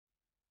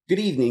Good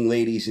evening,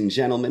 ladies and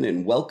gentlemen,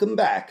 and welcome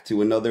back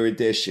to another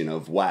edition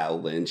of Wow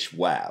Lynch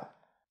Wow,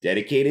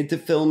 dedicated to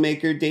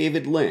filmmaker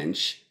David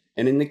Lynch,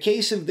 and in the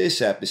case of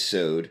this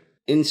episode,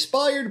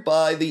 inspired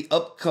by the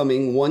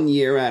upcoming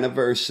one-year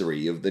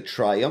anniversary of the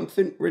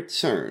triumphant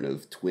return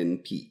of Twin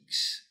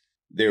Peaks.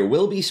 There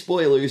will be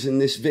spoilers in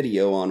this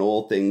video on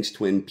all things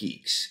Twin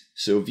Peaks,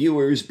 so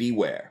viewers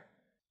beware.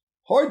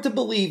 Hard to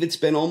believe it's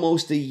been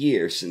almost a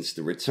year since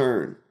the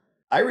return.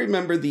 I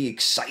remember the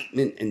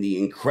excitement and the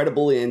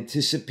incredible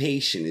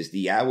anticipation as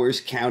the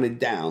hours counted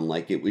down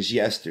like it was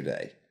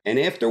yesterday. And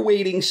after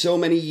waiting so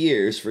many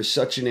years for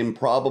such an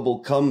improbable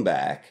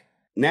comeback,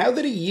 now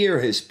that a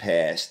year has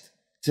passed,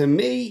 to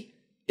me,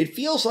 it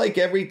feels like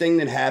everything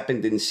that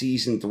happened in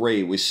Season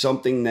 3 was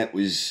something that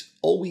was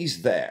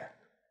always there.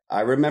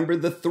 I remember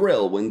the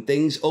thrill when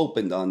things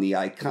opened on the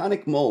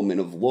iconic moment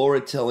of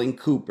Laura telling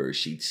Cooper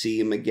she'd see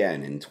him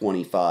again in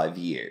 25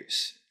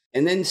 years.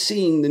 And then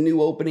seeing the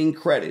new opening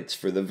credits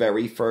for the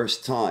very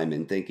first time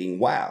and thinking,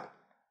 wow,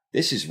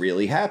 this is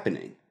really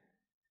happening.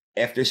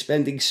 After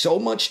spending so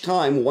much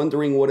time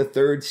wondering what a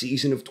third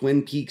season of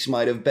Twin Peaks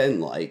might have been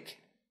like,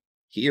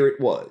 here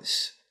it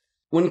was.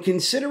 When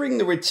considering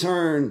the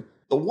return,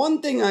 the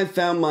one thing I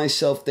found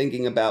myself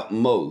thinking about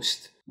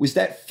most was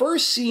that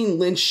first scene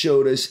Lynch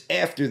showed us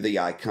after the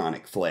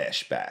iconic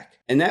flashback.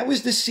 And that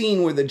was the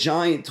scene where the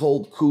giant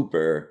told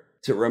Cooper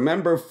to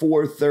remember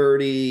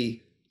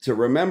 4:30, to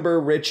remember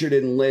Richard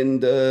and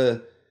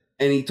Linda,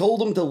 and he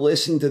told him to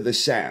listen to the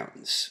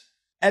sounds.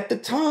 At the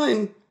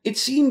time, it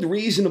seemed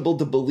reasonable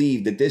to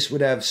believe that this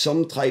would have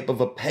some type of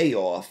a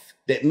payoff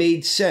that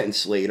made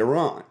sense later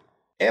on.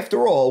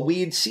 After all, we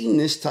had seen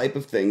this type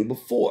of thing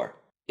before.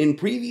 In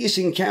previous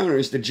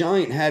encounters the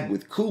Giant had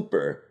with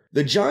Cooper,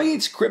 the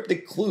Giant's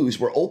cryptic clues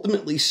were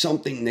ultimately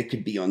something that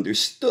could be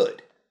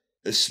understood.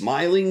 The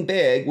smiling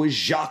bag was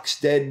Jacques'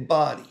 dead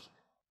body.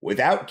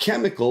 Without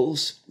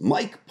chemicals,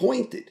 Mike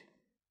pointed.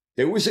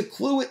 There was a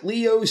clue at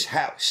Leo's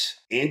house.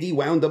 Andy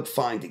wound up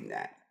finding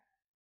that.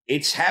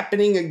 It's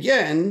happening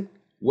again.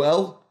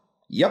 Well,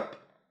 yep,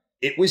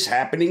 it was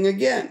happening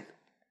again.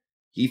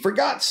 He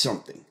forgot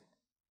something.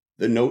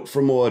 The note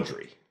from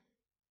Audrey.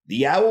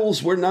 The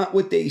owls were not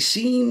what they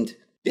seemed.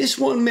 This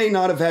one may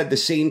not have had the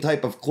same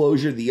type of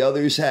closure the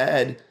others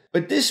had,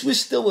 but this was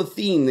still a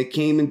theme that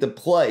came into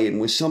play and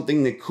was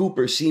something that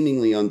Cooper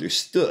seemingly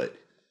understood.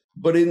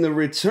 But in the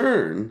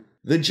return,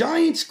 the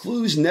Giant's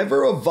clues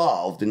never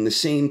evolved in the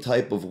same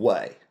type of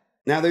way.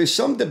 Now, there's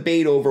some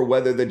debate over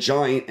whether the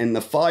Giant and the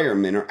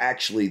fireman are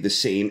actually the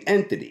same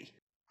entity.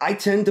 I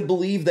tend to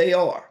believe they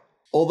are.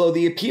 Although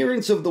the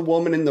appearance of the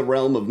woman in the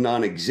realm of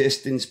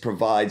non-existence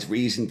provides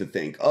reason to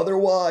think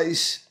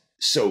otherwise,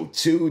 so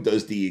too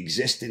does the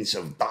existence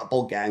of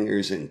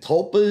doppelgangers and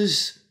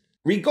tulpas.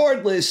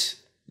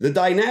 Regardless, the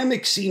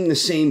dynamics seem the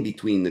same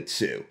between the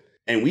two,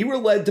 and we were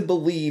led to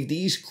believe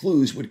these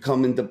clues would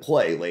come into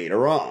play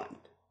later on.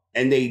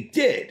 And they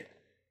did,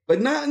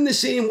 but not in the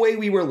same way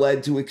we were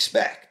led to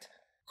expect.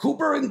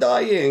 Cooper and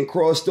Diane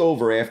crossed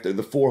over after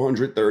the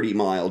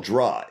 430-mile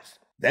drive.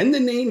 Then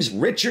the names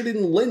Richard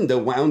and Linda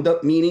wound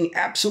up meaning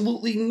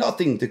absolutely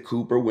nothing to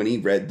Cooper when he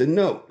read the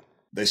note.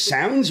 The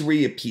sounds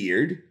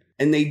reappeared,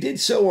 and they did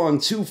so on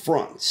two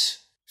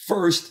fronts.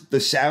 First, the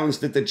sounds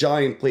that the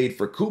Giant played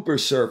for Cooper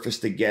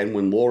surfaced again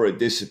when Laura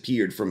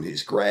disappeared from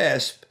his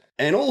grasp,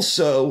 and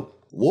also,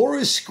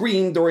 Laura's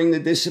scream during the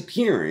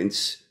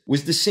disappearance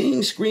was the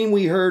same scream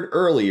we heard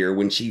earlier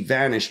when she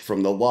vanished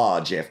from the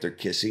lodge after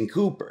kissing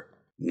Cooper.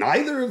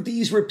 Neither of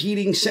these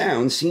repeating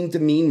sounds seemed to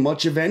mean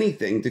much of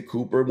anything to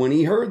Cooper when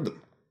he heard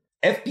them.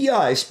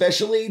 FBI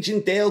Special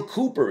Agent Dale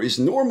Cooper is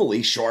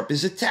normally sharp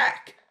as a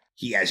tack.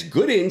 He has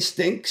good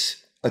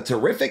instincts, a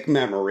terrific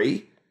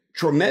memory,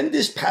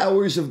 tremendous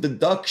powers of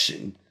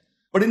deduction,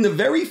 but in the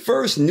very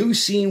first new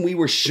scene we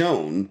were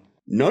shown,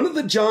 none of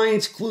the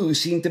Giant's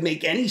clues seemed to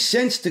make any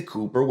sense to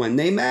Cooper when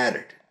they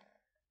mattered.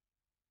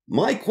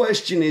 My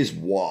question is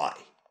why?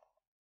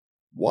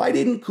 Why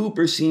didn't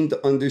Cooper seem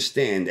to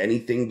understand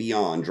anything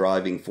beyond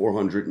driving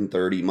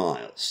 430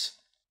 miles?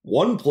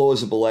 One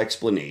plausible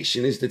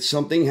explanation is that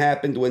something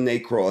happened when they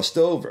crossed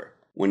over.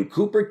 When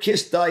Cooper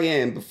kissed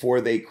Diane before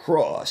they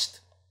crossed,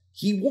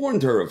 he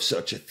warned her of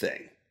such a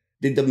thing.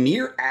 Did the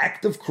mere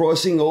act of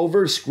crossing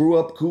over screw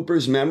up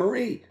Cooper's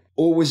memory?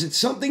 Or was it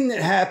something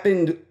that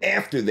happened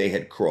after they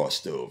had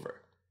crossed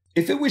over?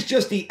 If it was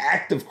just the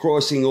act of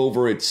crossing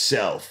over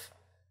itself,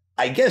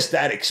 I guess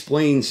that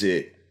explains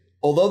it,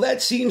 although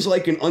that seems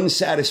like an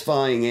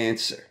unsatisfying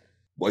answer.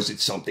 Was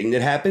it something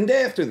that happened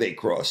after they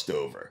crossed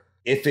over?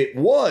 If it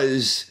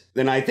was,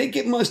 then I think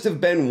it must have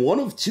been one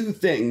of two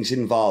things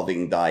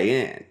involving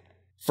Diane.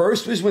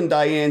 First was when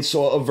Diane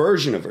saw a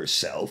version of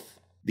herself.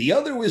 The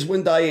other was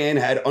when Diane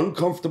had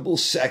uncomfortable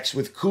sex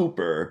with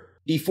Cooper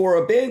before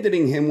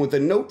abandoning him with a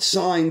note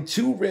signed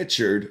to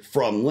Richard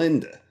from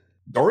Linda.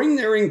 During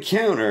their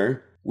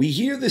encounter, we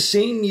hear the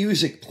same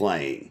music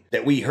playing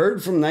that we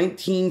heard from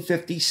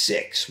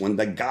 1956 when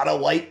the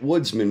Gotta-Light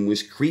woodsman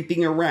was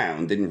creeping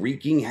around and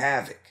wreaking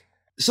havoc.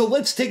 So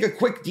let's take a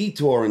quick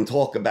detour and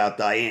talk about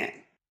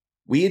Diane.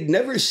 We had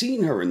never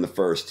seen her in the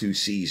first 2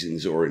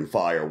 seasons or in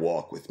Fire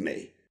Walk with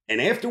Me.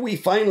 And after we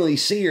finally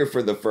see her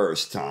for the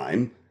first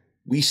time,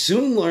 we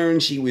soon learn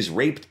she was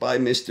raped by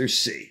Mr.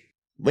 C.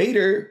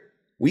 Later,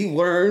 we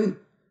learn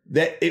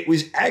that it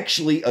was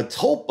actually a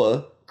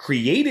tulpa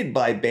created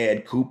by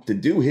Bad Coop to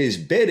do his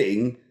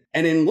bidding.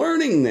 And in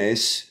learning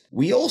this,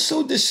 we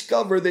also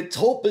discover that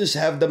tulpas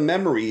have the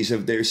memories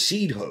of their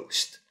seed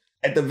host.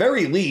 At the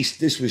very least,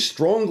 this was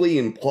strongly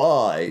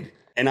implied,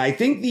 and I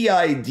think the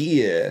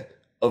idea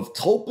of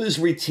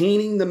tulpas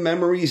retaining the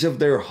memories of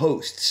their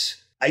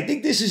hosts, I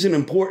think this is an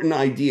important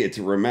idea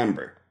to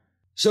remember.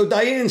 So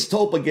Diane's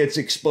tulpa gets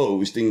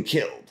exposed and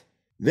killed.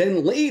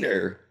 Then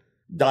later,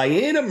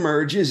 Diane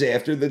emerges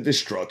after the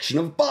destruction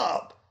of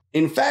Bob.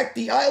 In fact,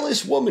 the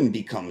eyeless woman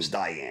becomes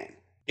Diane.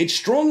 It's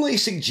strongly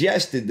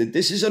suggested that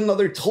this is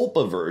another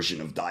tulpa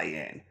version of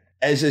Diane,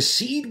 as a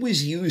seed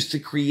was used to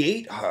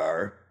create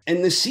her,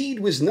 and the seed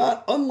was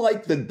not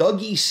unlike the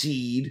Dougie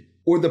seed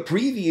or the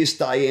previous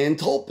Diane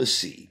tulpa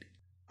seed.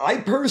 I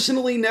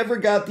personally never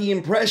got the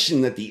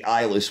impression that the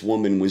eyeless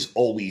woman was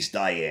always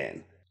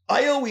Diane.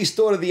 I always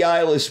thought of the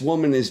eyeless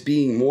woman as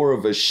being more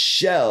of a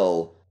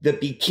shell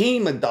that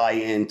became a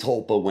Diane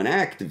tulpa when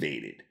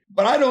activated.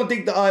 But I don't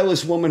think the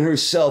eyeless woman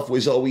herself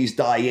was always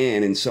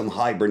Diane in some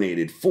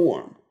hibernated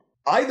form.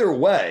 Either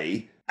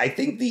way, I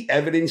think the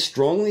evidence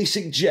strongly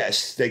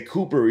suggests that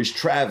Cooper is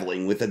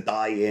traveling with a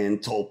Diane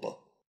tulpa.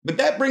 But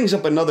that brings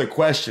up another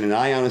question, and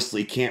I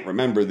honestly can't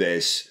remember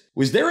this.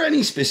 Was there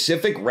any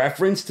specific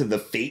reference to the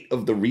fate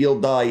of the real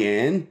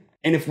Diane?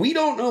 And if we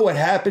don't know what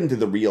happened to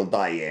the real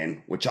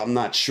Diane, which I'm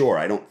not sure,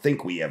 I don't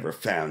think we ever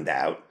found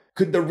out,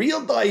 could the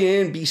real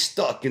Diane be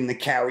stuck in the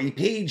Carrie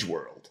Page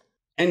world?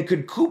 And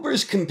could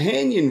Cooper's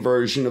companion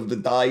version of the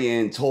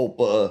Diane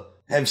tulpa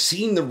have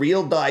seen the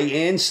real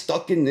Diane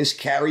stuck in this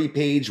Carrie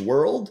Page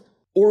world?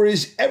 Or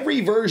is every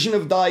version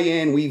of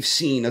Diane we've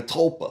seen a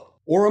tulpa?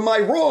 Or am I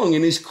wrong,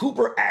 and is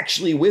Cooper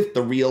actually with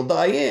the real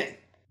Diane?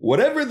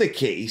 Whatever the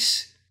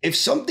case, if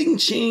something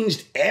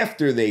changed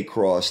after they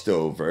crossed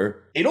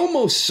over, it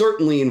almost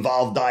certainly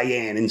involved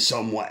Diane in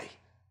some way.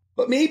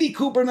 But maybe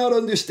Cooper not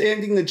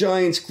understanding the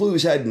Giant's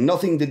clues had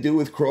nothing to do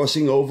with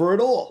crossing over at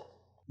all.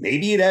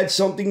 Maybe it had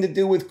something to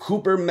do with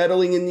Cooper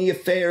meddling in the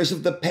affairs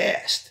of the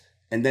past,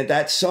 and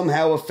that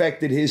somehow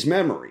affected his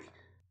memory.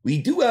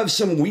 We do have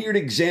some weird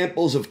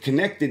examples of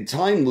connected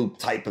time loop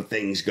type of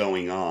things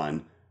going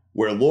on,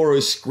 where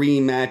Laura's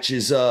scream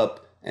matches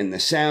up, and the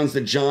sounds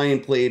the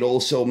Giant played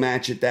also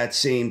match at that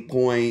same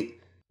point.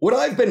 What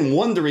I've been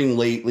wondering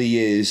lately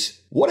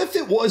is, what if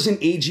it wasn't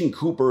Agent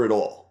Cooper at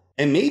all?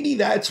 And maybe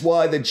that's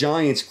why the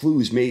Giant's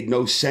clues made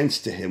no sense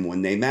to him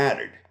when they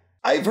mattered.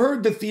 I've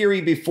heard the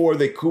theory before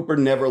that Cooper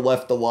never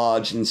left the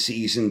lodge in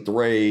Season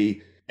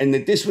 3, and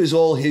that this was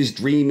all his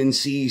dream in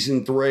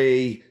Season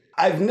 3.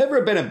 I've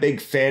never been a big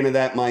fan of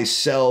that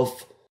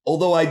myself,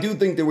 although I do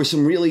think there were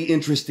some really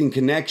interesting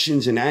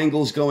connections and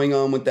angles going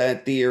on with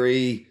that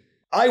theory.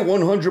 I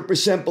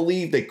 100%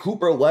 believe that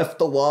Cooper left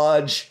the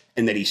lodge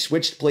and that he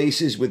switched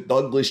places with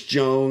Douglas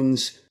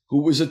Jones,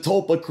 who was a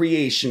tulpa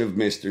creation of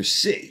Mr.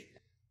 C.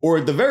 Or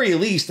at the very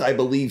least, I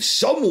believe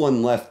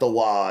someone left the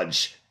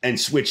lodge and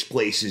switched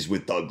places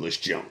with Douglas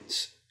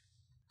Jones.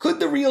 Could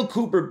the real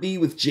Cooper be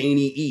with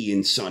Janie E.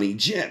 and Sonny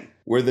Jim,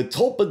 where the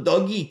tulpa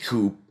Dougie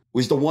Coop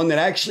was the one that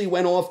actually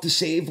went off to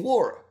save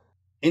Laura?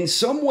 In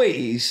some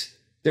ways,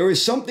 there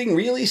is something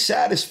really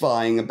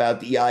satisfying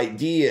about the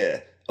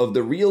idea of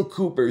the real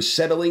Cooper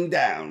settling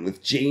down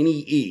with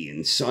Janie E.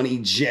 and Sonny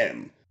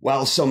Jim,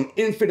 while some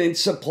infinite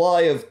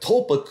supply of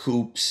tulpa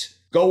Coops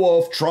go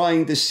off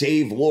trying to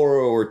save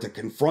Laura or to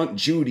confront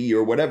Judy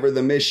or whatever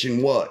the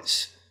mission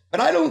was. But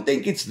I don't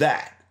think it's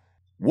that.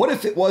 What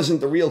if it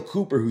wasn't the real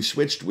Cooper who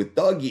switched with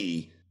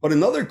Dougie, but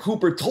another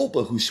Cooper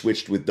tulpa who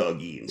switched with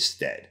Dougie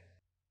instead?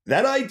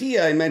 That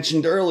idea I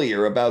mentioned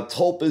earlier about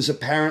tulpas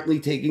apparently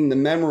taking the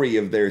memory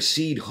of their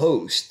seed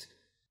host,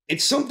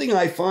 it's something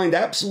I find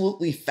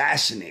absolutely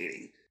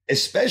fascinating,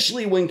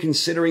 especially when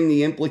considering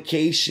the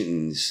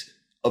implications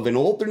of an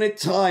alternate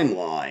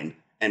timeline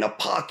and a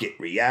pocket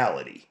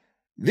reality.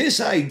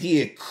 This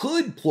idea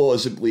could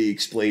plausibly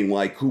explain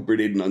why Cooper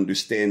didn't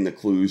understand the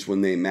clues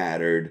when they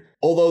mattered,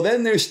 although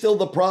then there's still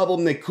the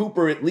problem that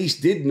Cooper at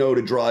least did know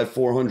to drive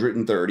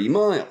 430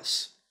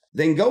 miles.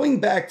 Then going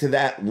back to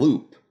that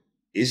loop,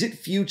 is it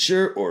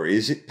future or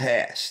is it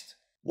past?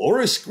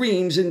 Laura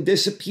screams and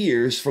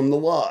disappears from the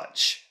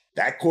lodge.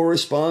 That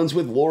corresponds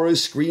with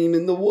Laura's scream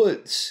in the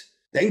woods.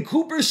 Then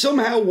Cooper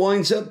somehow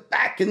winds up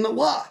back in the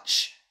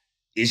lodge.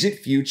 Is it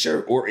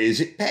future or is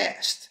it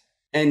past?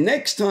 And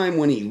next time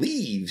when he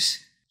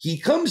leaves, he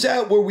comes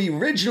out where we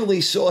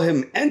originally saw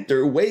him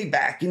enter way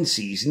back in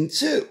Season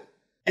 2.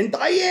 And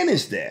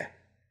Diana's there,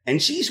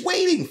 and she's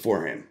waiting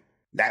for him.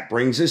 That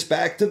brings us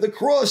back to the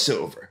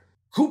crossover.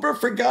 Cooper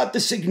forgot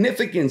the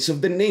significance of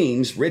the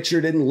names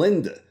Richard and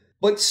Linda,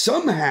 but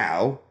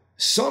somehow,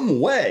 some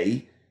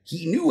way,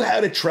 he knew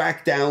how to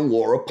track down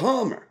Laura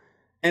Palmer.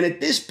 And at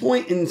this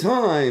point in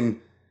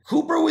time,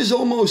 Cooper was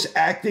almost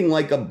acting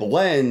like a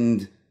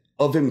blend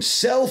of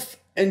himself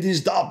and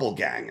his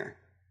doppelganger.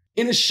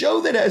 In a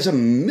show that has a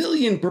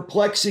million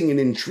perplexing and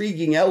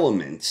intriguing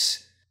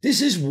elements, this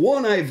is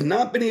one I've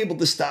not been able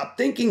to stop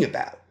thinking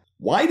about.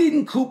 Why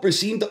didn't Cooper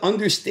seem to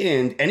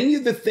understand any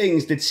of the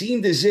things that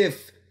seemed as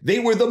if they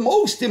were the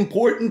most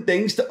important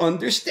things to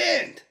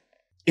understand?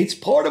 It's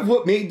part of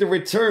what made the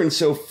return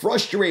so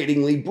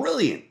frustratingly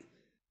brilliant.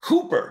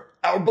 Cooper,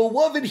 our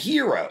beloved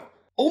hero,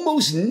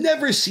 almost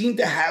never seemed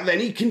to have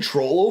any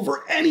control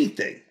over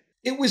anything.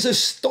 It was a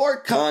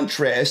stark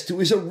contrast to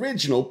his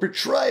original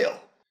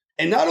portrayal.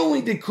 And not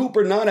only did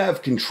Cooper not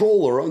have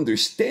control or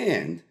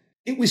understand,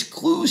 it was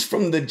clues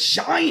from the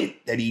giant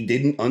that he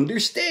didn't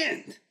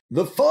understand.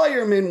 The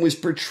fireman was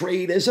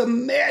portrayed as a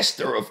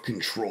master of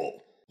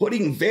control,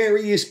 putting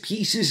various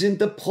pieces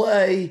into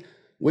play,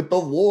 with the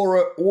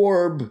Laura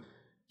orb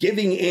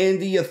giving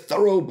Andy a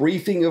thorough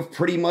briefing of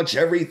pretty much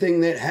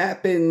everything that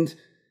happened,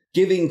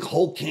 giving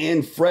Hulk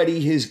Hand Freddy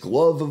his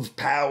glove of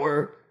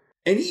power,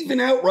 and even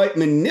outright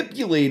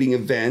manipulating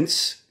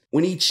events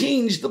when he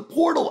changed the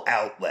portal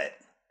outlet.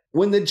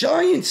 When the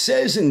giant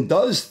says and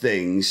does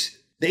things,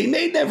 they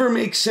may never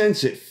make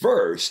sense at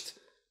first,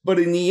 but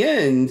in the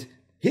end,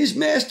 his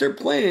master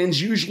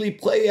plans usually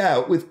play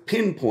out with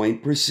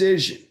pinpoint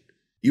precision.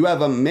 You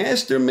have a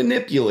master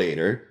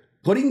manipulator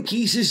putting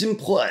pieces in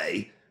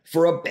play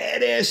for a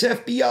badass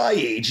FBI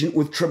agent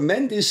with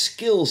tremendous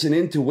skills and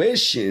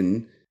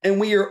intuition, and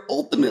we are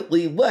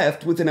ultimately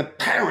left with an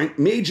apparent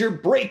major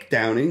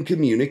breakdown in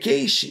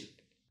communication.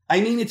 I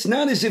mean, it's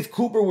not as if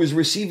Cooper was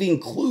receiving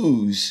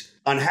clues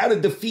on how to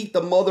defeat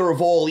the mother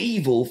of all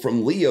evil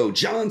from Leo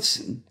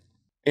Johnson.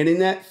 And in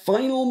that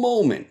final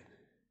moment,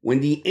 when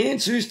the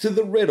answers to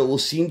the riddle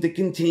seem to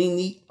contain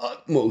the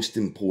utmost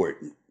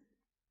importance,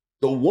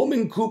 the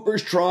woman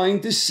Cooper's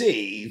trying to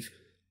save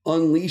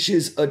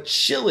unleashes a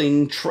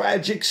chilling,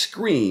 tragic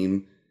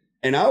scream,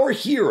 and our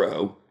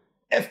hero,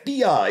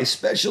 FBI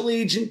Special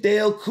Agent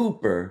Dale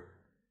Cooper,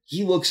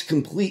 he looks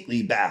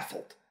completely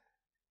baffled.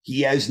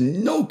 He has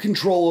no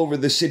control over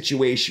the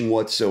situation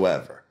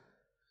whatsoever.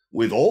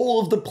 With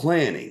all of the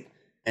planning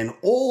and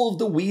all of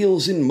the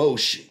wheels in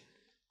motion,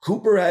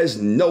 Cooper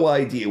has no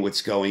idea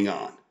what's going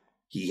on.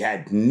 He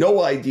had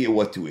no idea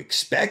what to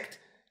expect.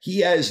 He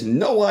has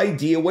no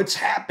idea what's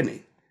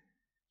happening.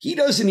 He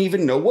doesn't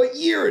even know what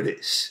year it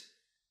is.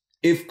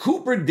 If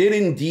Cooper did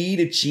indeed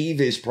achieve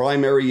his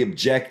primary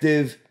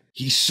objective,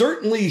 he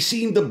certainly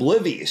seemed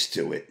oblivious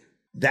to it.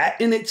 That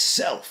in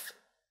itself,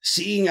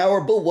 seeing our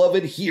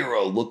beloved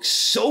hero look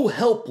so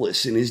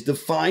helpless in his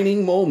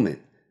defining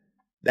moment,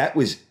 that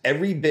was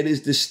every bit as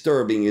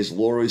disturbing as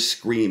Laura's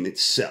scream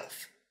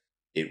itself.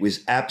 It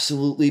was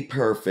absolutely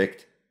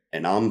perfect,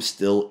 and I'm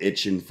still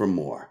itching for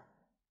more.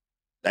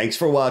 Thanks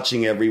for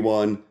watching,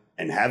 everyone,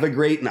 and have a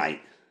great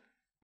night.